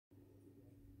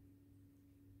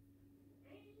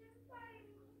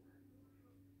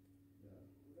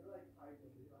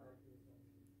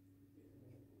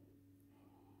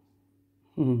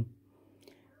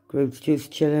Groot's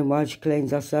just chilling while she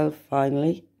cleans herself,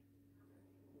 finally.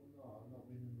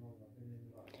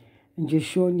 And just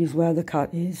showing you where the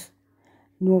cat is.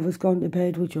 Nova's gone to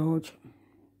bed with George.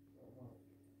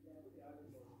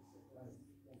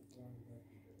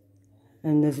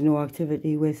 And there's no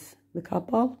activity with the cat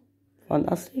ball.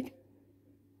 Fantastic.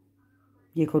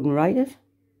 You couldn't write it.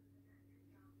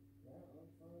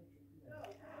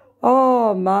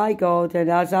 Oh my God,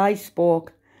 and as I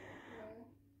spoke,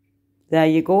 there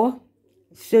you go.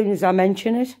 As soon as I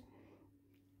mention it.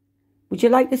 Would you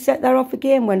like to set that off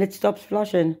again when it stops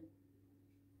flashing?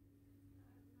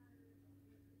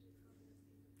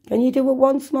 Can you do it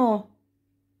once more?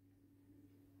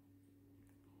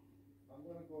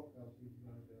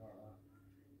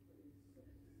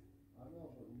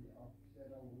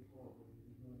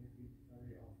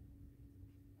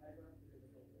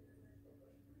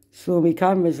 So my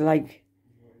camera's like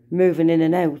moving in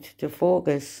and out to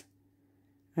focus.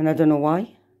 And I don't know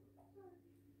why.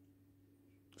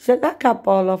 Set that cat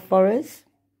ball off for us.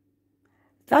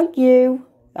 Thank you.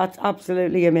 That's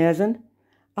absolutely amazing.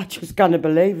 I just can't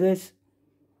believe this.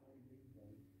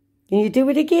 Can you do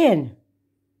it again?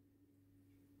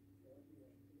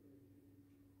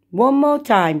 One more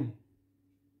time.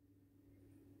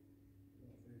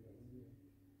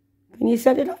 Can you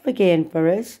set it off again for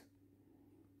us?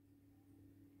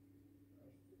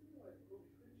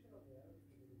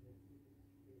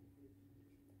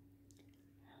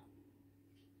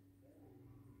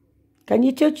 Can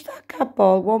you touch that cat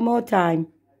ball one more time?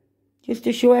 Just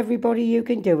to show everybody you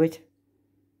can do it.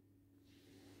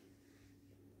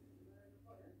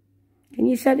 Can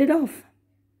you set it off?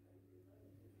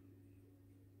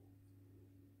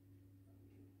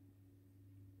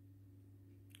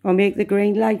 Or make the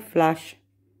green light flash.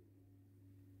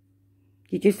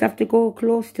 You just have to go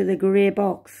close to the grey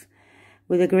box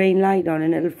with a green light on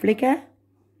and it'll flicker.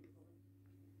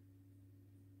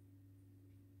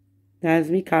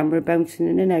 There's my camera bouncing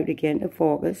in and out again to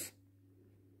focus.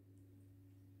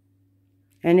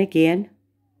 And again.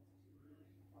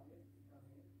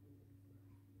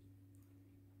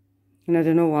 And I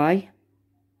don't know why.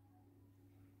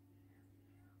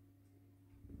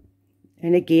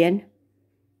 And again.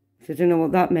 So I don't know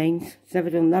what that means. It's never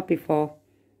done that before.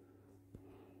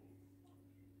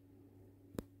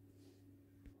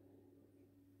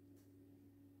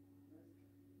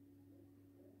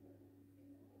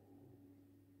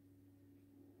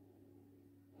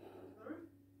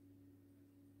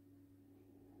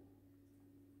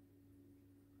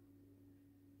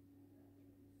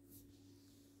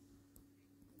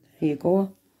 There you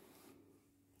go.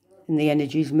 And the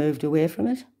energy's moved away from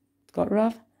it. It's got to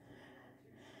have.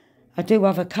 I do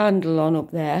have a candle on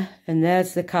up there, and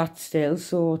there's the cat still,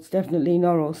 so it's definitely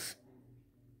not us.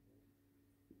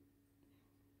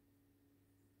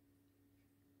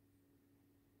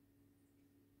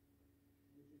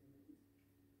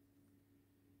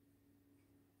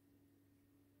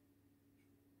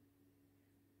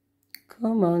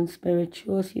 Come on, Spirit,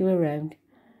 show us you around.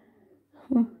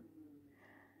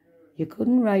 You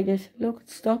couldn't write it. Look, it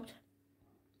stopped.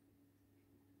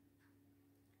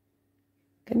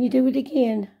 Can you do it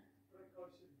again?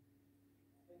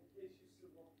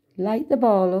 Light the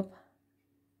ball up.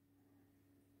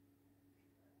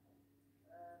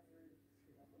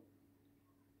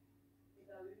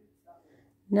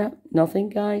 No, nothing,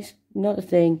 guys. Not a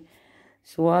thing.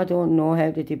 So I don't know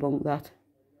how to debunk that.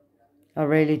 I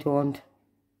really don't.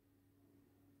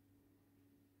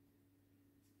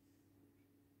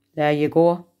 There you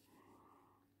go.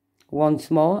 Once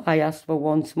more. I asked for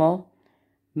once more.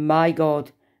 My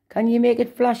God. Can you make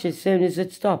it flash as soon as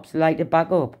it stops? Light it back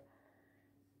up.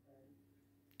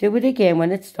 Do it again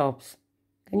when it stops.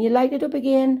 Can you light it up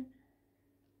again?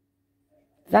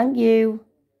 Thank you.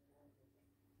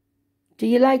 Do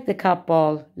you like the cat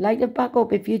ball? Light it back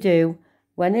up if you do.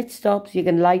 When it stops, you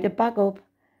can light it back up.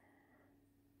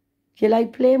 Do you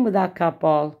like playing with that cat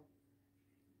ball?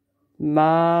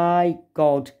 My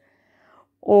God.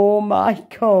 Oh my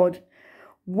God.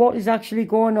 What is actually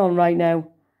going on right now?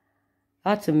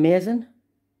 That's amazing.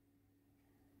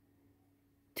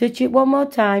 Touch it one more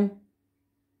time.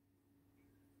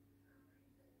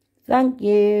 Thank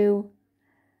you.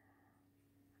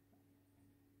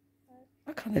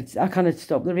 I can't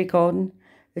stop the recording.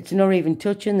 It's not even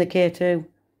touching the K2.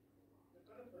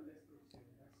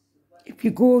 If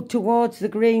you go towards the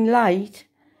green light,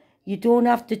 you don't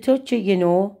have to touch it, you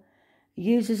know. It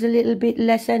uses a little bit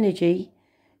less energy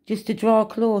just to draw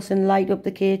close and light up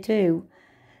the K2.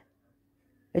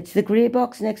 It's the grey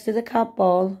box next to the cat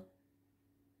ball.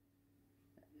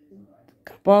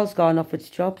 Cat ball's gone off its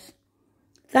chops.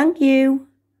 Thank you.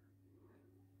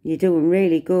 You're doing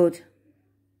really good.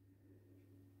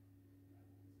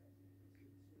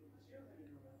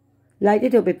 Light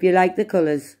it up if you like the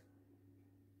colours.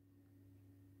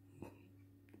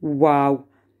 Wow.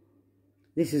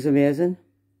 This is amazing.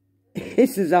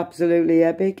 This is absolutely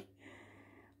epic.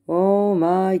 Oh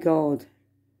my God.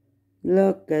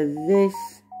 Look at this.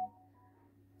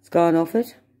 It's gone off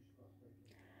it.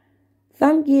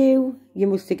 Thank you. You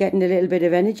must have gotten a little bit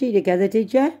of energy together,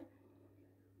 did you?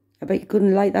 I bet you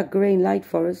couldn't light that green light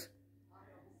for us.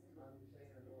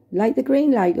 Light the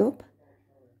green light up.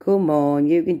 Come on,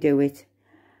 you can do it.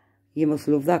 You must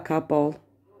love that cat ball.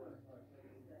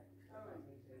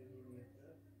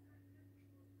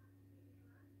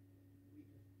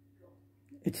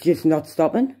 It's just not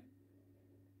stopping.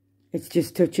 It's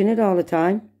just touching it all the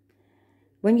time.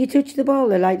 When you touch the ball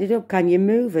to light it up, can you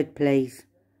move it, please?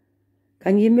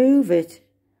 Can you move it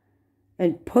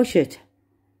and push it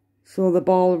so the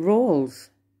ball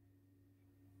rolls?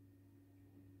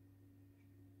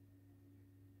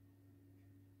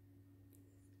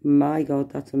 My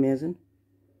God, that's amazing.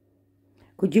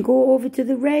 Could you go over to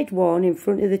the red one in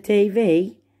front of the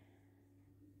TV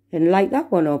and light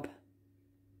that one up?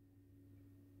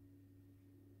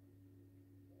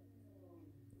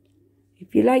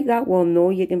 If you like that one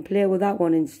though, you can play with that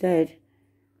one instead.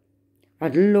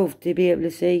 I'd love to be able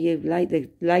to see you light the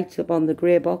lights up on the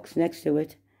grey box next to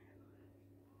it.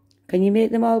 Can you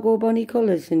make them all go bunny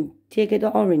colours and take it to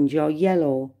orange or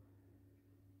yellow?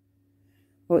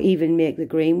 Or even make the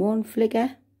green one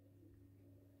flicker?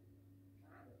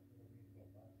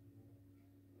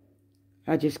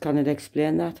 I just cannot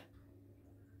explain that.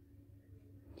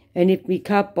 And if my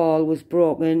cat ball was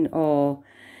broken or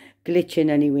glitching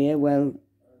anywhere, well,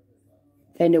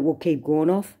 then it would keep going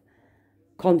off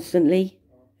constantly.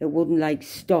 It wouldn't like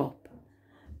stop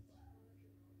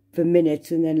for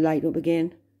minutes and then light up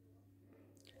again.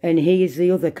 And here's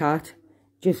the other cat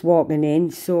just walking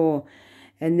in, so,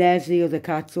 and there's the other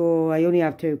cat, so I only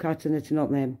have 2 cats and it's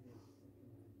not them.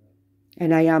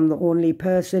 And I am the only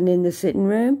person in the sitting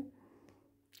room,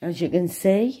 as you can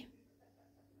see.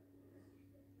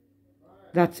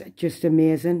 That's just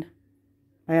amazing.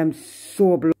 I am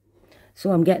so blessed.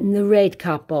 So I'm getting the red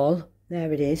cat ball.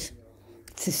 There it is.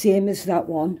 It's the same as that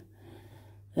one.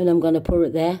 And I'm going to put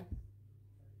it there.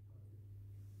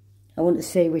 I want to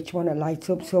see which one it lights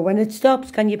up. So when it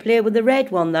stops, can you play with the red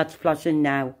one that's flashing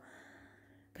now?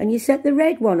 Can you set the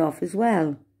red one off as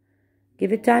well?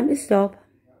 Give it time to stop.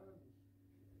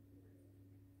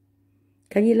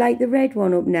 Can you light the red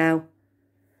one up now?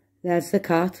 There's the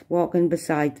cat walking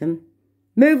beside them.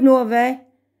 Move, Nova.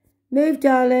 Move,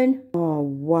 darling. Oh,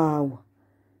 wow.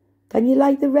 Can you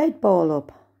light the red ball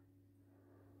up?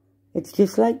 It's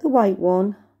just like the white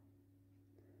one.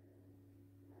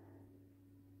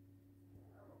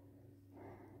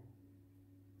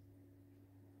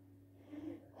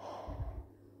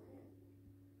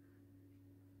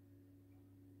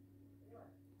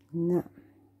 No.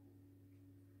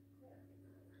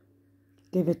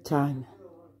 Give it time.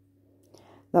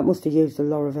 That must have used a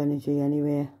lot of energy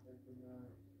anyway.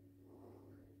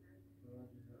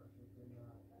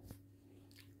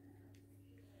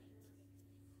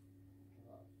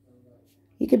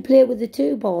 You can play with the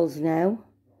 2 balls now.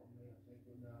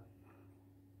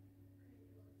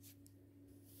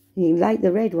 You can light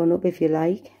the red one up if you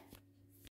like.